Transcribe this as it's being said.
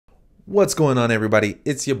What's going on, everybody?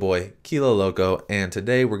 It's your boy Kilo Loco, and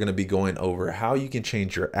today we're going to be going over how you can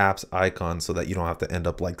change your app's icon so that you don't have to end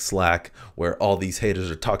up like Slack, where all these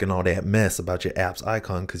haters are talking all that mess about your app's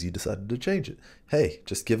icon because you decided to change it. Hey,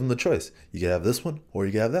 just give them the choice. You can have this one or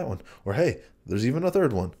you can have that one, or hey, there's even a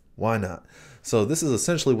third one. Why not? So this is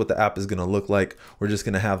essentially what the app is going to look like. We're just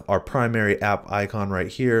going to have our primary app icon right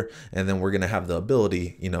here, and then we're going to have the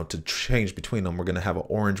ability, to change between them. We're going to have an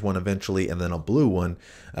orange one eventually, and then a blue one.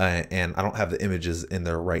 And I don't have the images in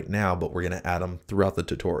there right now, but we're going to add them throughout the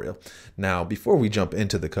tutorial. Now, before we jump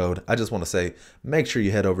into the code, I just want to say, make sure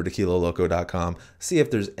you head over to kiloloco.com, see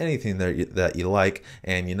if there's anything there that you like,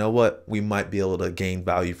 and you know what? We might be able to gain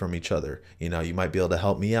value from each other. You might be able to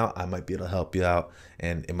help me out. I might be able to help you out,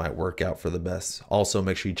 and it might work out for the best. Also,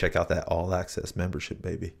 make sure you check out that all access membership,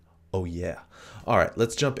 baby. Oh yeah. All right,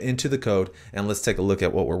 let's jump into the code and let's take a look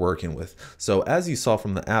at what we're working with. So as you saw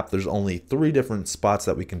from the app, there's only 3 different spots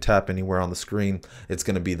that we can tap anywhere on the screen. It's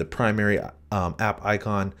going to be the primary app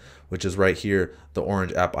icon, which is right here, the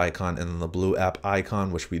orange app icon, and then the blue app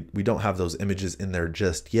icon, which we don't have those images in there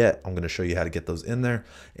just yet. I'm going to show you how to get those in there.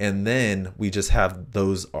 And then we just have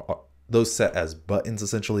those set as buttons,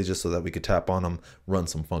 essentially, just so that we could tap on them, run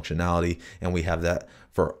some functionality, and we have that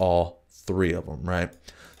for all 3 of them, right?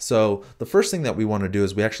 So the first thing that we want to do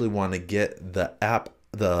is we actually want to get the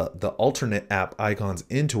alternate app icons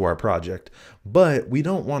into our project, but we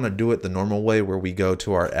don't want to do it the normal way where we go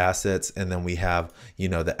to our assets and then we have,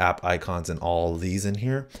 the app icons and all of these in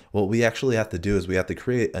here. What we actually have to do is we have to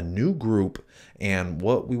create a new group. And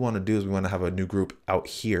what we want to do is we want to have a new group out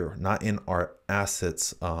here, not in our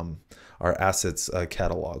assets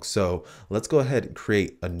catalog. So let's go ahead and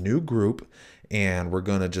create a new group, and we're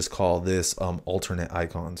going to just call this alternate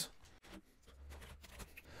icons.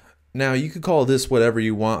 Now you could call this whatever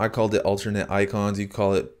you want. I called it alternate icons. You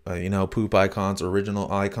call it, poop icons,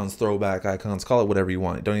 original icons, throwback icons, call it whatever you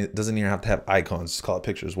want. It doesn't even have to have icons, just call it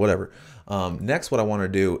pictures, whatever. Next, what I want to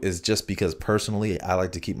do is, just because personally I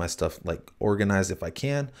like to keep my stuff like organized if I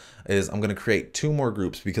can, is I'm going to create 2 more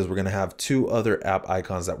groups because we're going to have 2 other app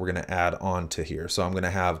icons that we're going to add on to here. So I'm going to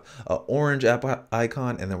have an orange app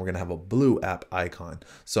icon, and then we're going to have a blue app icon.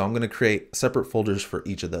 So I'm going to create separate folders for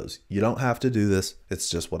each of those. You don't have to do this. It's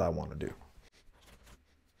just what I want to do.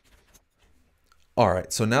 All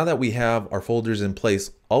right, so now that we have our folders in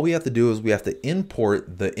place, all we have to do is we have to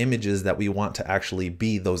import the images that we want to actually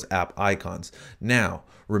be those app icons. Now,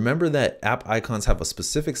 remember that app icons have a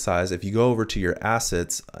specific size. If you go over to your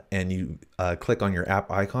assets and you click on your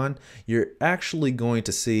app icon, you're actually going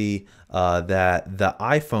to see that the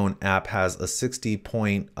iPhone app has a 60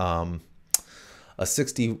 point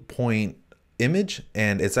image,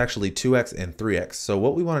 and it's actually 2x and 3x. So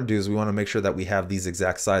what we want to do is we want to make sure that we have these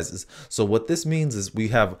exact sizes. So what this means is we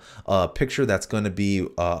have a picture that's going to be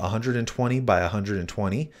 120 by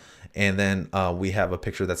 120, and then we have a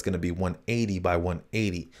picture that's going to be 180 by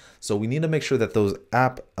 180. So we need to make sure that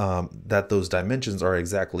those dimensions are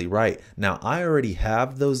exactly right. Now I already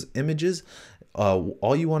have those images.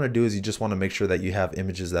 All you want to do is you just want to make sure that you have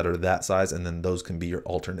images that are that size, and then those can be your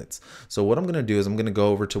alternates. So what I'm going to do is I'm going to go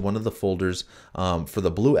over to one of the folders for the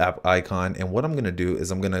blue app icon, and what I'm going to do is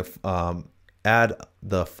I'm going to add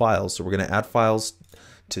the files. So we're going to add files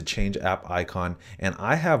to change app icon, and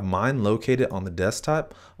I have mine located on the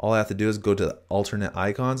desktop. All I have to do is go to alternate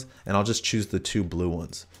icons, and I'll just choose the 2 blue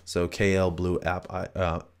ones. So KL blue app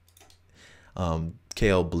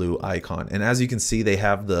KL blue icon, and as you can see, they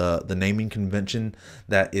have the naming convention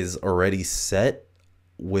that is already set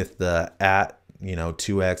with the at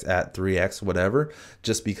 2x, at 3x, whatever,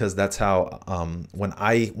 just because that's how when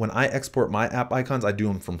I export my app icons, I do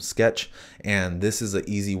them from Sketch, and this is an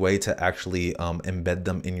easy way to actually embed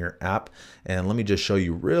them in your app. And let me just show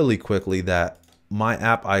you really quickly that my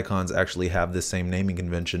app icons actually have the same naming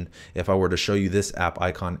convention. If I were to show you this app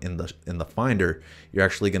icon in the Finder, you're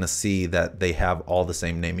actually going to see that they have all the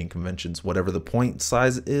same naming conventions, whatever the point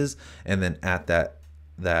size is, and then at that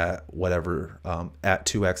whatever at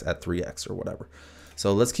 2x, at 3x, or whatever.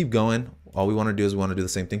 So let's keep going. All we want to do is we want to do the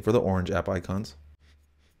same thing for the orange app icons.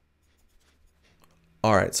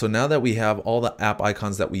 All right, so now that we have all the app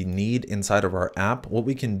icons that we need inside of our app, what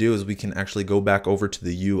we can do is we can actually go back over to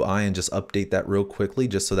the UI and just update that real quickly,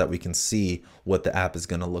 just so that we can see what the app is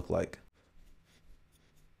going to look like.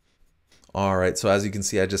 All right, so as you can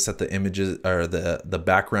see, I just set the images, or the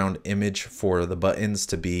background image for the buttons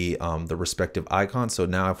to be the respective icons. So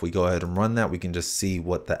now if we go ahead and run that, we can just see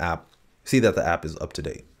that the app is up to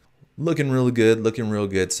date. Looking really good, looking real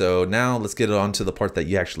good. So now let's get on to the part that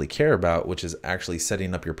you actually care about, which is actually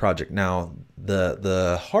setting up your project. Now,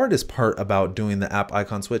 the hardest part about doing the app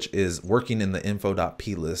icon switch is working in the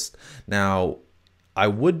info.plist. Now, I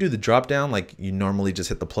would do the drop down, like you normally just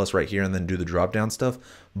hit the plus right here and then do the drop down stuff.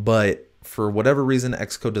 But for whatever reason,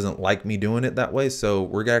 Xcode doesn't like me doing it that way. So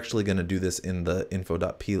we're actually going to do this in the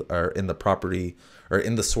info.p or in the property or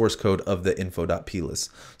in the source code of the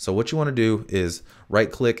info.plist. So what you want to do is right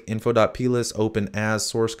click info.plist, open as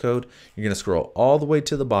source code. You're going to scroll all the way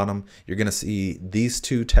to the bottom. You're going to see these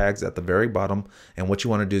two tags at the very bottom. And what you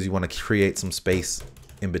want to do is you want to create some space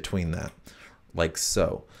in between that, like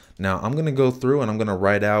so. Now I'm going to go through and I'm going to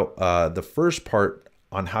write out the first part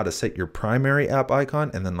on how to set your primary app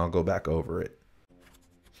icon, and then I'll go back over it.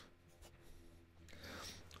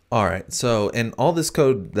 All right, so and all this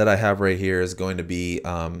code that I have right here is going to be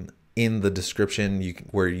in the description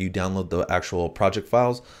where you download the actual project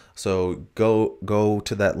files. So go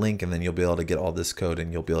to that link and then you'll be able to get all this code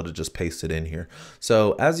and you'll be able to just paste it in here.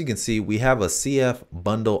 So as you can see, we have a CF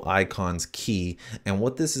bundle icons key, and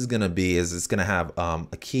what this is going to be is it's going to have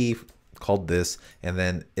a key called this, and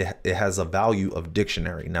then it has a value of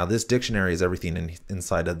dictionary. Now this dictionary is everything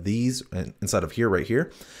inside of these, inside of here, right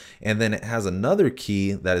here. And then it has another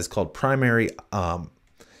key that is called primary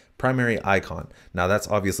icon. Now that's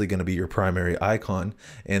obviously going to be your primary icon.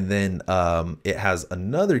 And then it has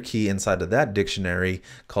another key inside of that dictionary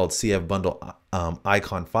called CF bundle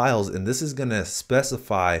icon files. And this is going to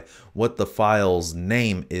specify what the file's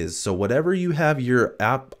name is. So whatever you have your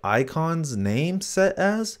app icons name set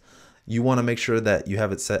as, you want to make sure that you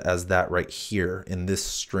have it set as that right here in this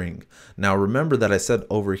string. Now remember that I said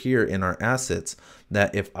over here in our assets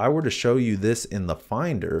that if I were to show you this in the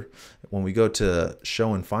Finder, when we go to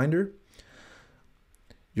show in Finder,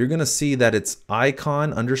 you're going to see that it's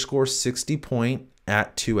icon underscore 60 point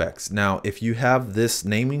at 2x. Now, if you have this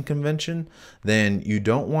naming convention, then you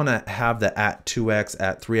don't want to have the at 2x,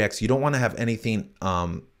 at 3x. You don't want to have anything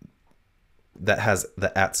that has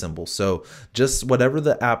the at symbol. So just whatever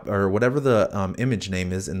the app or whatever the image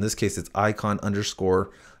name is, in this case, it's icon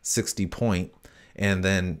underscore 60 point, and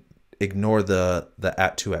then ignore the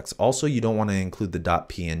at 2x. Also, you don't want to include the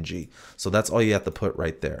 .png. So that's all you have to put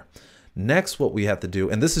right there. Next, what we have to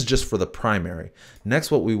do, and this is just for the primary.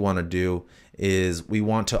 Next, what we want to do is we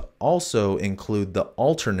want to also include the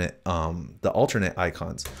alternate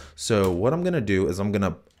icons. So what I'm going to do is I'm going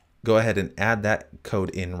to go ahead and add that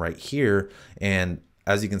code in right here. And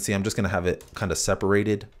as you can see, I'm just going to have it kind of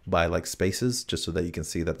separated by like spaces, just so that you can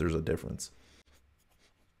see that there's a difference.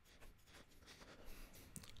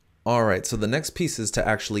 All right, so the next piece is to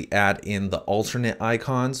actually add in the alternate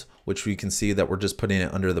icons, which we can see that we're just putting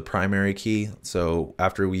it under the primary key. So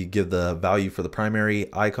after we give the value for the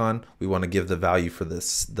primary icon, we want to give the value for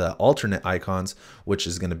the alternate icons, which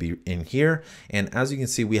is going to be in here. And as you can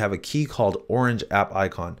see, we have a key called orange app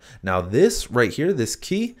icon. Now this right here, this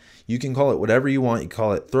key, you can call it whatever you want. You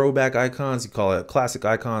call it throwback icons, you call it classic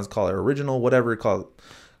icons, call it original, whatever, call it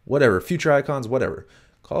whatever, future icons, whatever.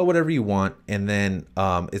 Call it whatever you want, and then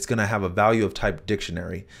it's going to have a value of type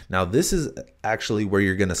dictionary. Now this is actually where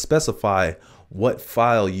you're going to specify what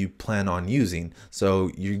file you plan on using. So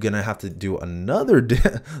you're going to have to do another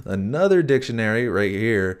dictionary right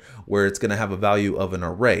here where it's going to have a value of an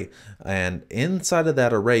array, and inside of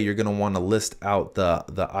that array you're going to want to list out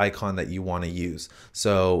the icon that you want to use.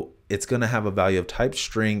 So it's going to have a value of type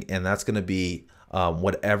string, and that's going to be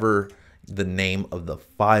whatever the name of the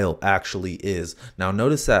file actually is. Now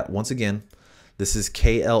notice that once again, this is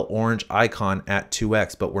KL orange icon at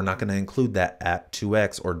 2x, but we're not going to include that at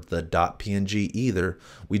 2x or the .png either.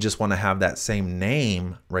 We just want to have that same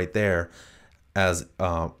name right there as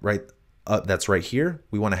that's right here.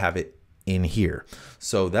 We want to have it in here.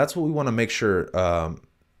 So that's what we want to make sure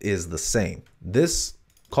is the same. This,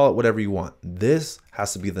 call it whatever you want. This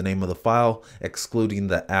has to be the name of the file, excluding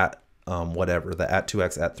the at whatever, the at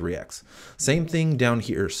 2x, at 3x. Same thing down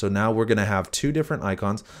here. So now we're going to have two different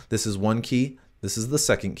icons. This is one key. This is the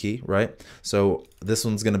second key, right? So this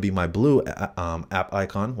one's going to be my blue app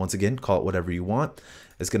icon. Once again, call it whatever you want.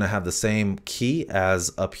 It's going to have the same key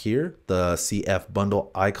as up here, the CF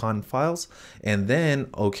bundle icon files. And then,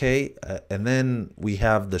 and then we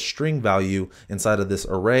have the string value inside of this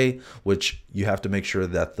array, which you have to make sure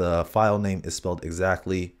that the file name is spelled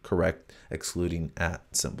exactly correct, excluding at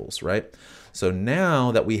symbols, right? So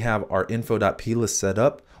now that we have our info.plist set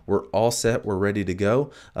up, we're all set, we're ready to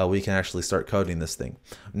go. We can actually start coding this thing.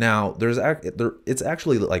 Now, it's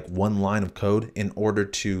actually like one line of code in order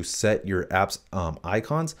to set your app's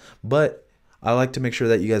icons, but I like to make sure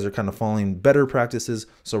that you guys are kind of following better practices.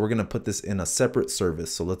 So we're going to put this in a separate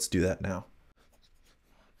service. So let's do that now.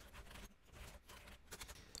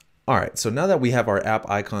 All right, so now that we have our app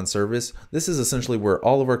icon service, this is essentially where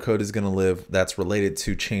all of our code is going to live that's related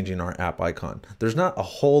to changing our app icon. There's not a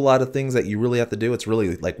whole lot of things that you really have to do. It's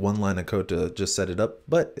really like one line of code to just set it up,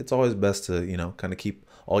 but it's always best to, kind of keep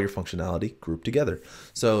all your functionality grouped together.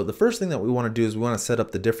 So the first thing that we want to do is we want to set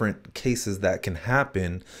up the different cases that can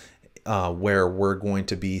happen where we're going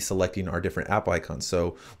to be selecting our different app icons.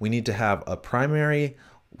 So we need to have a primary,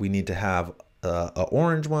 we need to have a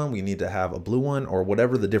orange one, we need to have a blue one, or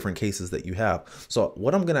whatever the different cases that you have. So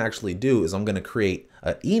what I'm going to actually do is I'm going to create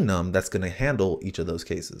an enum that's going to handle each of those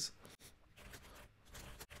cases.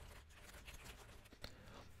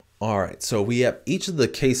 All right, so we have each of the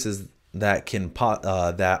cases that can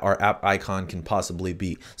that our app icon can possibly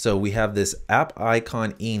be. So we have this app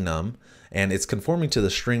icon enum, and it's conforming to the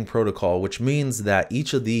string protocol, which means that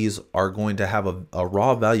each of these are going to have a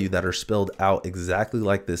raw value that are spelled out exactly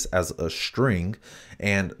like this as a string.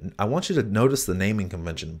 And I want you to notice the naming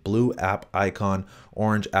convention: blue app icon,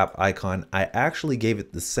 orange app icon. I actually gave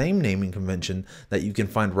it the same naming convention that you can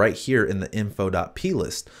find right here in the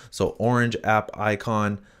info.plist. So orange app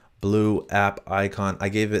icon, blue app icon, I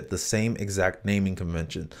gave it the same exact naming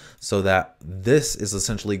convention so that this is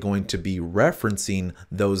essentially going to be referencing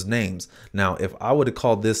those names. Now, if I would have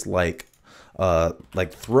called this like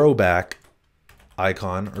throwback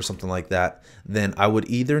icon or something like that, then I would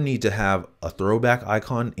either need to have a throwback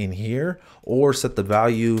icon in here or set the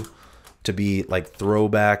value to be like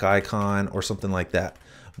throwback icon or something like that.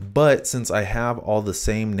 But since I have all the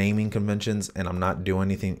same naming conventions and I'm not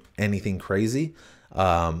doing anything crazy,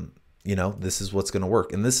 this is what's going to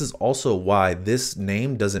work. And this is also why this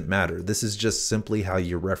name doesn't matter. This is just simply how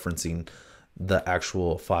you're referencing the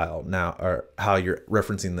actual file now, or how you're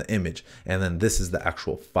referencing the image. And then this is the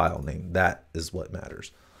actual file name. That is what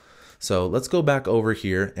matters. So let's go back over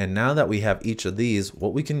here. And now that we have each of these,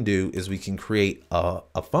 what we can do is we can create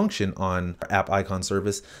a function on our app icon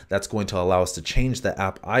service that's going to allow us to change the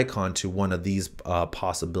app icon to one of these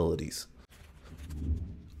possibilities.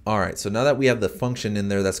 All right, so now that we have the function in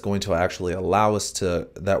there that's going to actually allow us to,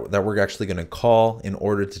 that we're actually going to call in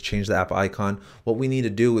order to change the app icon, what we need to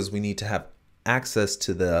do is we need to have access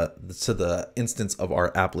to the instance of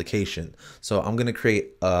our application. So I'm going to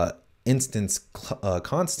create a instance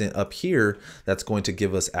constant up here that's going to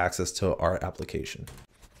give us access to our application.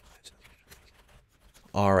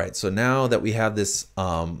 All right, so now that we have this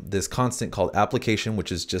this constant called application,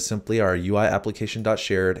 which is just simply our UI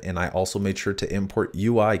application.shared, and I also made sure to import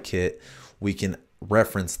UI kit, we can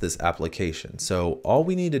reference this application. So all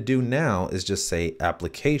we need to do now is just say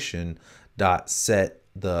application.set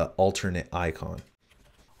the alternate icon.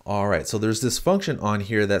 All right, so there's this function on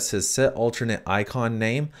here that says set alternate icon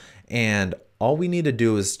name, and all we need to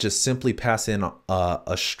do is just simply pass in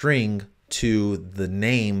a string to the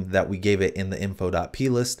name that we gave it in the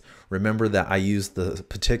info.plist. Remember that I used the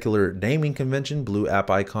particular naming convention, blue app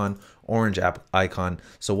icon, orange app icon.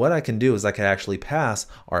 So what I can do is I can actually pass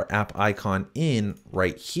our app icon in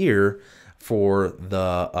right here for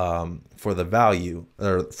the value,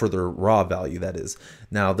 or for the raw value, that is.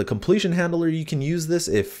 Now the completion handler, you can use this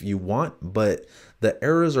if you want, but the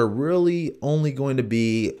errors are really only going to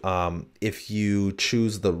be if you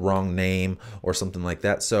choose the wrong name or something like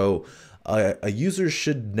that. So a user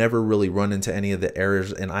should never really run into any of the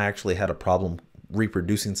errors, and I actually had a problem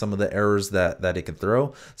reproducing some of the errors that it could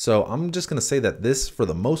throw. So I'm just going to say that this, for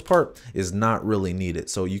the most part, is not really needed.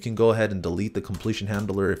 So you can go ahead and delete the completion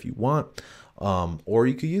handler if you want, or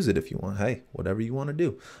you could use it if you want. Hey, whatever you want to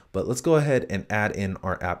do. But let's go ahead and add in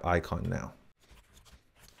our app icon now.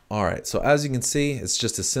 All right, so as you can see, it's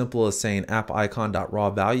just as simple as saying app icon.raw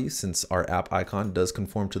value, since our app icon does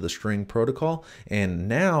conform to the string protocol. And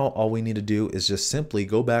now all we need to do is just simply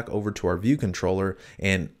go back over to our view controller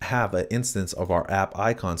and have an instance of our app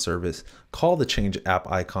icon service, call the change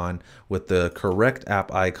app icon with the correct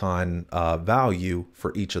app icon value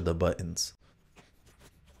for each of the buttons.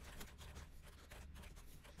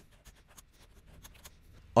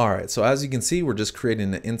 All right, so as you can see, we're just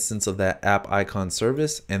creating an instance of that app icon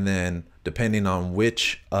service, and then depending on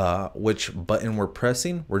which button we're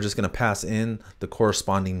pressing, we're just going to pass in the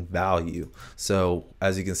corresponding value. So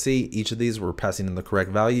as you can see, each of these we're passing in the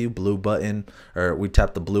correct value. Blue button, or we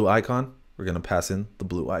tap the blue icon, we're going to pass in the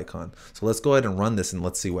blue icon. So let's go ahead and run this and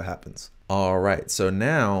let's see what happens. All right, so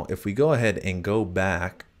now if we go ahead and go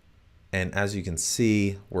back And as you can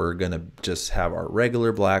see, we're gonna just have our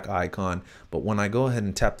regular black icon. But when I go ahead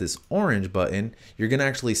and tap this orange button, you're gonna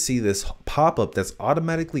actually see this pop-up that's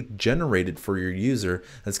automatically generated for your user.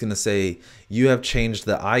 That's gonna say, you have changed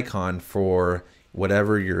the icon for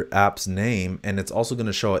whatever your app's name. And it's also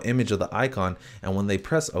gonna show an image of the icon. And when they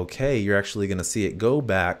press OK, you're actually gonna see it go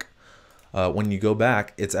back. When you go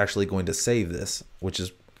back, it's actually going to save this, which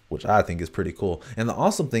I think is pretty cool. And the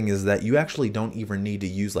awesome thing is that you actually don't even need to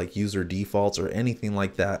use like user defaults or anything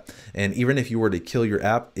like that. And even if you were to kill your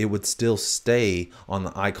app, it would still stay on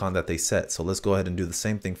the icon that they set. So let's go ahead and do the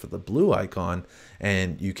same thing for the blue icon.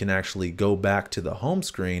 And you can actually go back to the home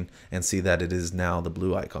screen and see that it is now the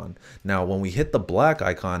blue icon. Now, when we hit the black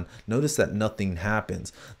icon, notice that nothing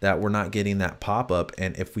happens, that we're not getting that pop-up.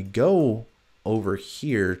 And if we go over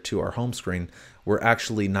here to our home screen, we're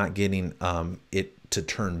actually not getting it to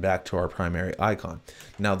turn back to our primary icon.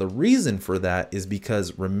 Now, the reason for that is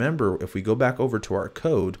because, remember, if we go back over to our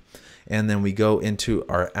code and then we go into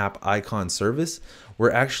our app icon service,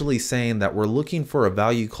 we're actually saying that we're looking for a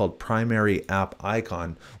value called primary app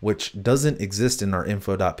icon, which doesn't exist in our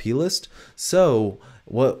info.plist. So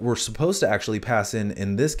what we're supposed to actually pass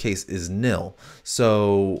in this case is nil.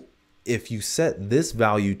 So if you set this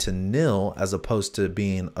value to nil as opposed to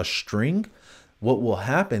being a string, what will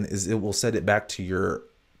happen is it will set it back to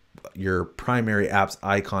your primary apps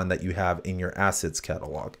icon that you have in your assets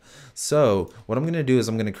catalog. So what I'm going to do is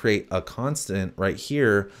I'm going to create a constant right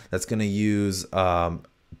here that's going to use a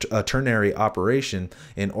ternary operation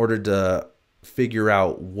in order to figure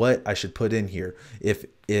out what I should put in here.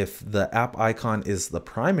 If the app icon is the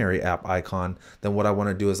primary app icon, then what I want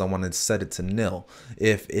to do is I want to set it to nil.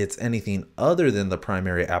 If it's anything other than the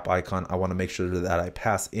primary app icon, I want to make sure that I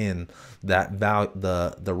pass in that value,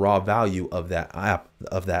 the raw value of that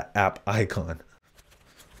app icon.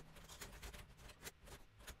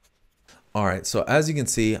 All right, so as you can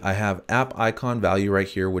see, I have app icon value right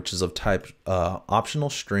here, which is of type optional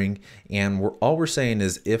string. And all we're saying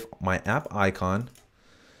is if my app icon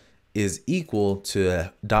is equal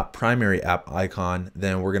to .primary app icon,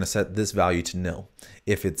 then we're going to set this value to nil.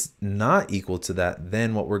 If it's not equal to that,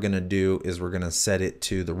 then what we're going to do is we're going to set it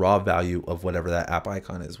to the raw value of whatever that app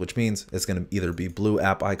icon is, which means it's going to either be blue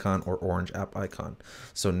app icon or orange app icon.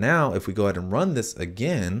 So now if we go ahead and run this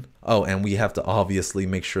again, oh, and we have to obviously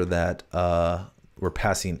make sure that we're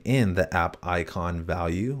passing in the app icon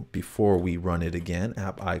value before we run it again,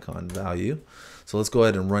 app icon value. So let's go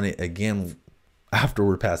ahead and run it again after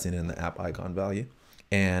we're passing in the app icon value.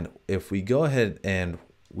 And if we go ahead and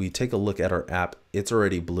we take a look at our app, it's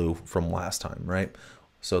already blue from last time, right?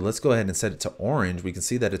 So let's go ahead and set it to orange. We can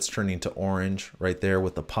see that it's turning to orange right there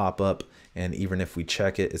with the pop-up. And even if we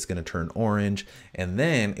check it, it's going to turn orange. And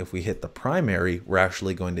then if we hit the primary, we're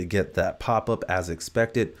actually going to get that pop-up as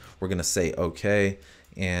expected. We're going to say okay,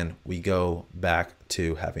 and we go back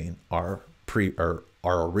to having our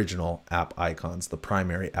original app icons, the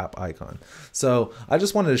primary app icon. So I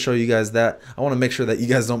just wanted to show you guys that. I want to make sure that you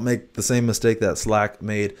guys don't make the same mistake that Slack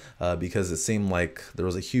made because it seemed like there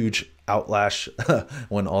was a huge outlash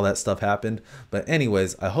when all that stuff happened. But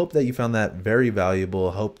anyways, I hope that you found that very valuable.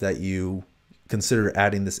 I hope that you consider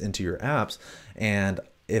adding this into your apps. And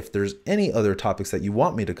if there's any other topics that you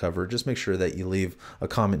want me to cover, just make sure that you leave a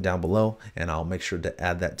comment down below and I'll make sure to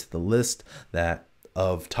add that to the list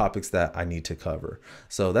of topics that I need to cover.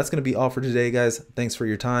 So that's going to be all for today, guys. Thanks for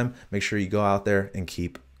your time. Make sure you go out there and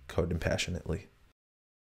keep coding passionately.